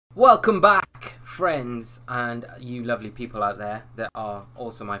Welcome back, friends, and you lovely people out there that are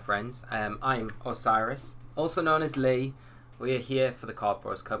also my friends. I'm Osirus, also known as Lee. We are here for the Kart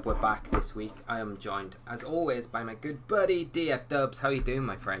Bros Cup. We're back this week. I am joined, as always, by my good buddy DFWS. How you doing,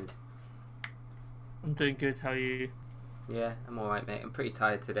 my friend? I'm doing good. How are you? Yeah, I'm alright, mate. I'm pretty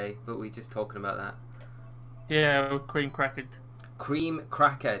tired today, but we're just talking about that. Yeah, cream crackered. Cream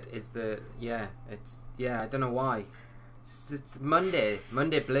crackered is the I don't know why. It's Monday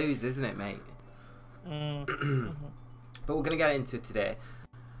blues, isn't it, mate? But we're gonna get into it today.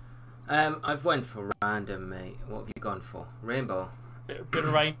 I've went for random, mate. What have you gone for? Rainbow. Bit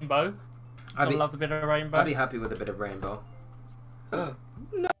of rainbow. I love a bit of rainbow. I'd be happy with a bit of rainbow. No,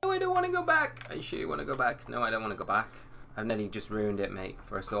 I don't want to go back. Are you sure you want to go back? No, I don't want to go back. I've nearly just ruined it, mate,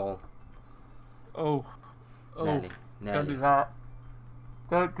 for us all. Oh, Nearly. don't do that.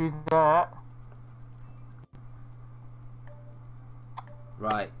 Don't do that.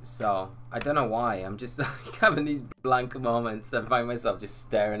 Right, so I don't know why I'm just like having these blank moments. I find myself just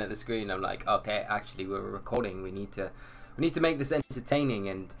staring at the screen. I'm like, okay, actually, we're recording. We need to make this entertaining.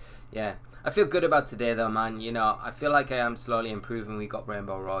 And yeah, I feel good about today, though, man. You know, I feel like I am slowly improving. We got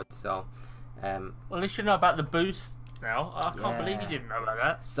rainbow rods, so. Well, at least you know about the boost now. I can't believe you didn't know about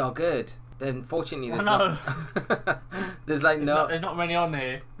that. So good. Then fortunately, there's not. There's like there's not many on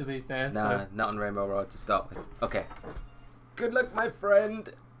here, to be fair. No, not on rainbow rod to start with. Okay. Good luck, my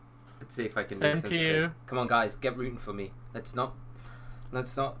friend. Let's see if I can do something. Thank you. Come on, guys, get rooting for me. Let's not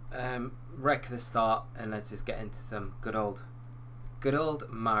wreck the start, and let's just get into some good old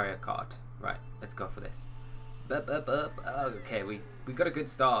Mario Kart. Right, let's go for this. Okay, we got a good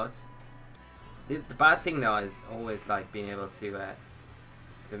start. The bad thing though is always like being able to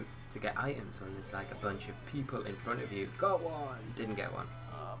get items when there's like a bunch of people in front of you. Got one, didn't get one.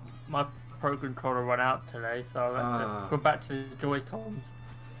 My Pro Controller run out today, so I have to go back to the Joy-Cons.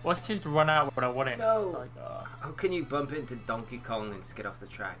 Well, it seems to run out when I want it. No! Like, how can you bump into Donkey Kong and skid off the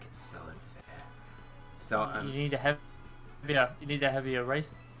track? It's so unfair. So you need a heavier race.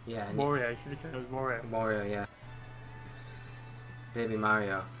 Yeah. Mario, you should have chosen Mario. Mario, yeah. Baby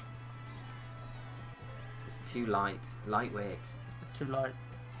Mario. It's too light. Lightweight. Too light.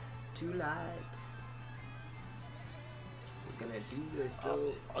 Too light. We're gonna do this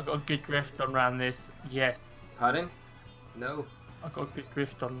though. I got a good drift on around this. Yes. Pardon? No. I got a good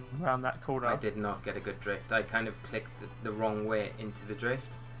drift on around that corner. I did not get a good drift. I kind of clicked the wrong way into the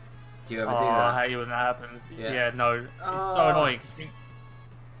drift. Do you ever do that? I hate when that happens. Yeah, no. It's so annoying.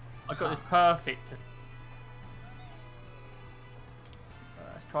 I got this perfect.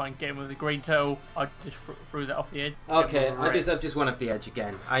 Let's try and get him with the green turtle. I just threw that off the edge. Okay, I've just one off the edge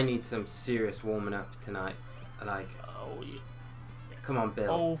again. I need some serious warming up tonight. Like. Oh yeah. Come on, Bill.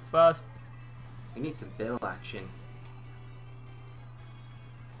 Oh, first. We need some Bill action.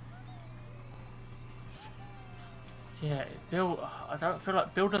 Yeah, Bill. I don't feel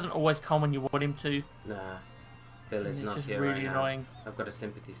like Bill doesn't always come when you want him to. Nah, Bill is not here really right annoying. now. I've got a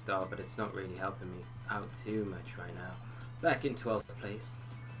sympathy star, but it's not really helping me out too much right now. Back in 12th place,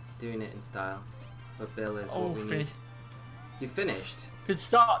 doing it in style. But Bill is what we need. You finished? Good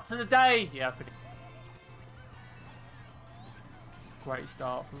start to the day. Yeah, I finished. Great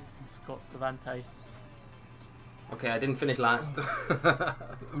start from Scott Savante. Okay, I didn't finish last.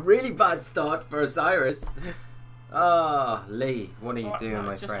 Really bad start for Osirus. Ah, Lee, what are you doing,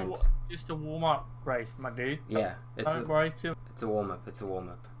 my friend? Just a warm-up race, my dude. Yeah, it's a warm-up. It's a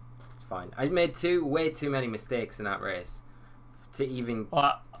warm-up. It's fine. I made way too many mistakes in that race to even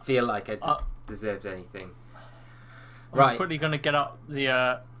feel like I deserved anything. I'm quickly going to get up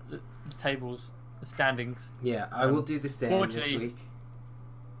the tables, the standings. Yeah, I will do the same this week.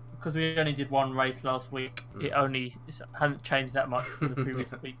 Because we only did one race last week, it hasn't changed that much from the previous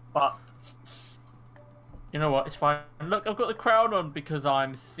week. But you know what? It's fine. Look, I've got the crown on because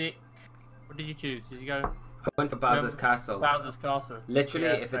I'm sick. What did you choose? Did you go? I went for Bowser's Castle. Bowser's Castle. Literally,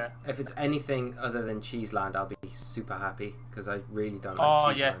 yeah, if it's anything other than Cheeseland, I'll be super happy because I really don't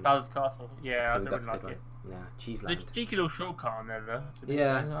like Cheeseland. Oh yeah, Bowser's Castle. Yeah, so I don't like it. Yeah, Cheeseland. There's a cheeky little shortcut on there, though.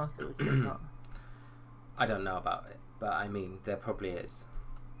 Yeah. I don't know about it, but I mean, there probably is.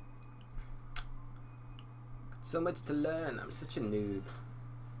 So much to learn. I'm such a noob.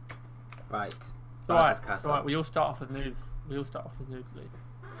 Right. Bowser's Castle. Right. We all start off as noobs. Lee.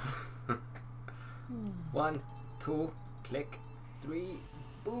 1, 2, click, 3,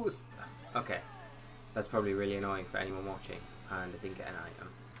 boost. Okay. That's probably really annoying for anyone watching, and I didn't get an item,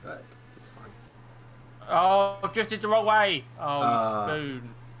 but it's fine. Oh, I've drifted the wrong way. Oh, you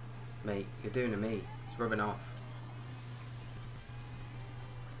spoon. Mate, you're doing to me. It's rubbing off.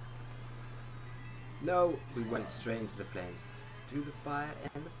 No, we went straight into the flames. through the fire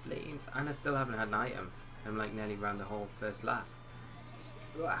and the flames. And I still haven't had an item. I'm like nearly around the whole first lap.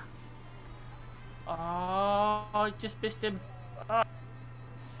 Uah. Oh, I just missed him. Oh.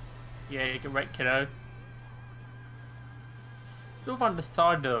 Yeah, you can wreck, kiddo. Sort of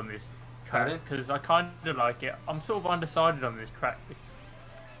undecided on this track because I kind of like it. I'm sort of undecided on this track.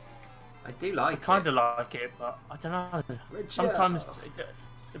 I do like it. I kind of like it, but I don't know. Sometimes it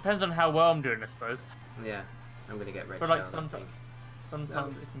depends on how well I'm doing, I suppose. Yeah, I'm gonna get red. But like sometimes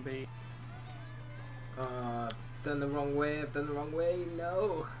it can be. I've done the wrong way. I've done the wrong way.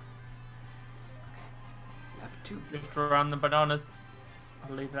 No. Okay. Lap 2. Just around the bananas.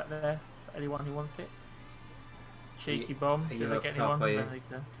 I'll leave that there for anyone who wants it. Cheeky bomb. Did I get anyone? There you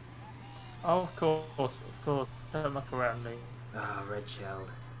go. Oh, of course. Don't muck around me. Ah, red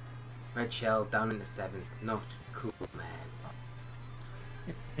shelled. Red shell down in the 7th. Not cool,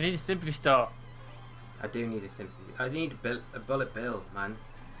 man. You need a sympathy star. I do need a sympathy. I need a bullet bill, man.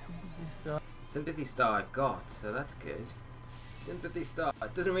 Sympathy star I've got, so that's good. Sympathy star.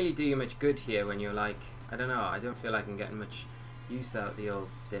 It doesn't really do you much good here when you're like, I don't know. I don't feel like I'm getting much use out of the old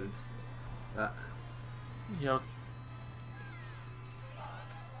synth. But yeah.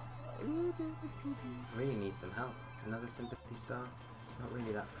 I really need some help. Another sympathy star. Not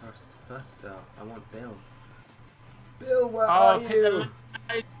really that first though. I want Bill. Bill, where are you?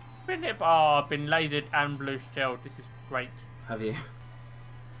 I've been lasered and blue shelled. This is great. Have you?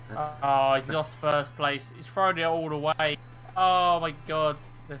 Oh, he's lost first place. He's thrown it all away. Oh my god.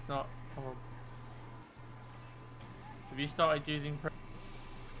 Let's not. Come on. Have you started using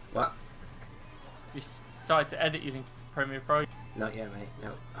what? You started to edit using Premiere Pro? Not yet, mate.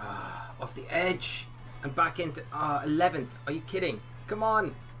 No. Off the edge. I'm back into 11th. Are you kidding? Come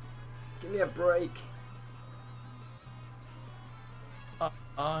on. Give me a break.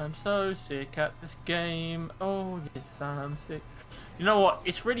 I'm so sick at this game. Oh yes, I'm sick. You know what?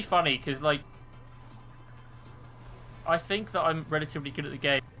 It's really funny because like I think that I'm relatively good at the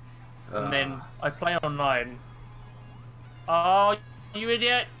game, and then I play online. Oh, you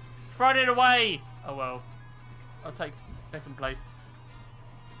idiot! Throw it away! Oh well. I'll take second place.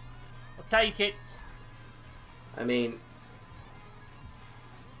 I'll take it. I mean,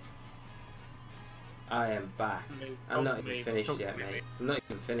 I am back. I'm not even finished yet, mate. I'm not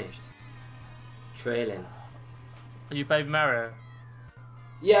even finished. Trailing. Are you Baby Mario?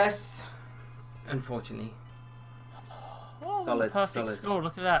 Yes. Unfortunately. Oh, solid score.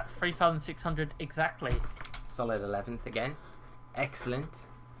 Look at that. 3,600 exactly. Solid 11th again. Excellent.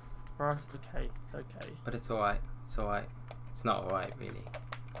 For us, okay. It's okay. But it's alright. It's alright. It's not alright, really.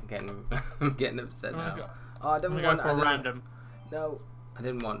 I'm getting upset now. Oh, I didn't want a random. No, I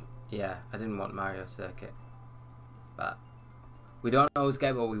didn't want. Yeah, I didn't want Mario Circuit. But we don't always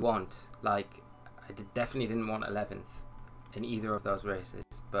get what we want. Like, I definitely didn't want 11th in either of those races.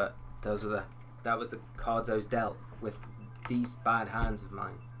 But that was the cards I was dealt with these bad hands of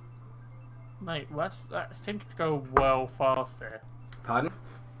mine. Mate, that seemed to go well fast there. Pardon?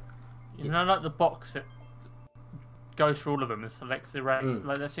 You know, like the box that goes through all of them and selects the race.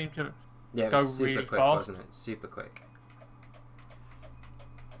 Like they seem to it go was super really quick, fast. wasn't it? Super quick.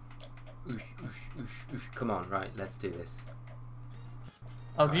 Oosh, oosh, oosh, oosh. Come on, right, let's do this.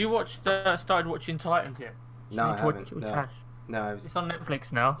 Have you watched? Started watching Titans yet? No, I haven't. No, it's on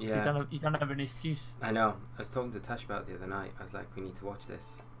Netflix now. Yeah. You don't have an excuse. I know. I was talking to Tash about it the other night. I was like, we need to watch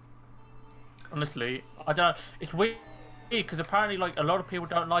this. Honestly, I don't know. It's weird because apparently, like, a lot of people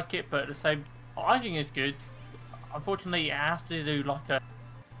don't like it, but at the same, I think it's good. Unfortunately, it has to do a lot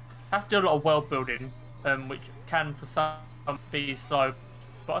of world building, which can for some be slow.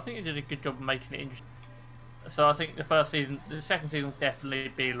 But I think it did a good job of making it interesting. So I think the second season will definitely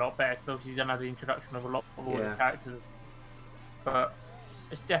be a lot better because obviously you don't have the introduction of a lot of all the characters. But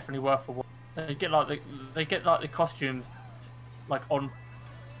it's definitely worth a watch. They get like the costumes, like on,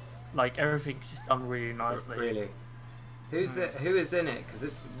 like everything's just done really nicely. Really? Who is in it? Because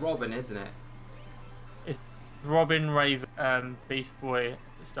it's Robin, isn't it? It's Robin, Raven, Beast Boy,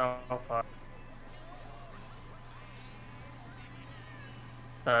 Starfire.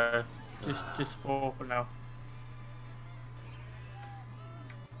 So just 4 for now.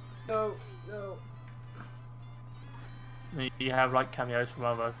 No. You have like cameos from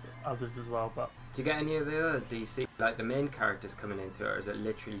others as well, but do you get any of the other DC, like the main characters coming into it, or is it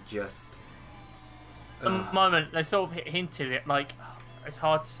literally just? At the moment, they sort of hinted it. Like, it's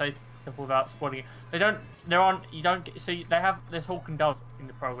hard to say stuff without spoiling it. They don't. You don't get. So they have. There's Hawk and Dove in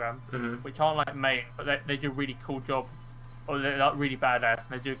the program, which aren't like main, but they do a really cool job. Or they're like really badass,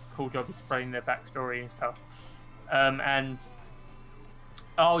 and they do a cool job explaining their backstory and stuff. And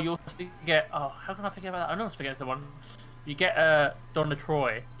you also get. Oh, how can I forget about that? I know I forget someone. You get Donna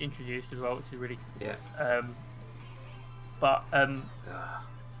Troy introduced as well, which is really Yeah. But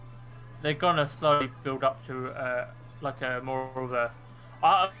they're gonna slowly build up to like a more of a.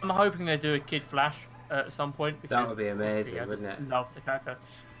 I'm hoping they do a Kid Flash at some point. That would be amazing, I wouldn't it? love the character.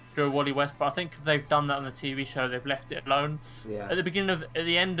 Do a Wally West, but I think 'cause they've done that on the TV show, they've left it alone. Yeah. At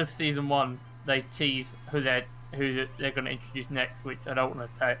the end of season 1, they tease who they're going to introduce next, which I don't want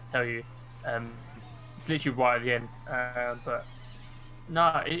to tell you. It's literally right at the end. But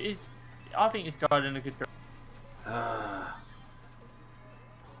no, it is. I think it's going in a good direction.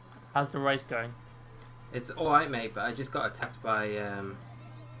 How's the race going? It's alright, mate, but I just got attacked by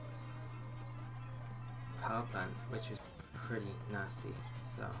power plant, which was pretty nasty,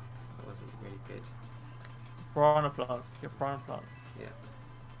 so it wasn't really good. Piranha plant. Get piranha plant. Yeah.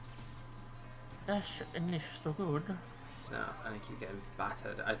 That's not so good. No, and I keep getting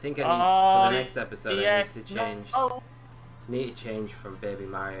battered. I think I need for the next episode. I need to change. No. Need to change from Baby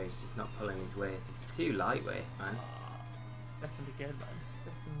Mario. He's just not pulling his weight. He's too lightweight, man. Second again, man.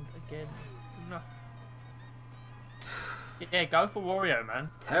 Second again. No. Yeah, go for Wario, man.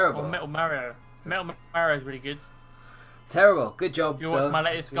 Terrible. Or Metal Mario. Metal Mario is really good. Terrible. Good job. If you watch my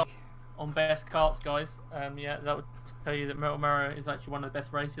latest guide on best karts, guys, yeah, that would tell you that Metal Mario is actually one of the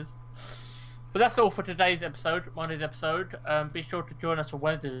best races. But that's all for today's episode, Monday's episode. Be sure to join us for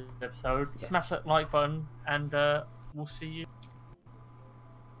Wednesday's episode. Yes. Smash that like button, and we'll see you.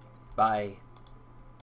 Bye.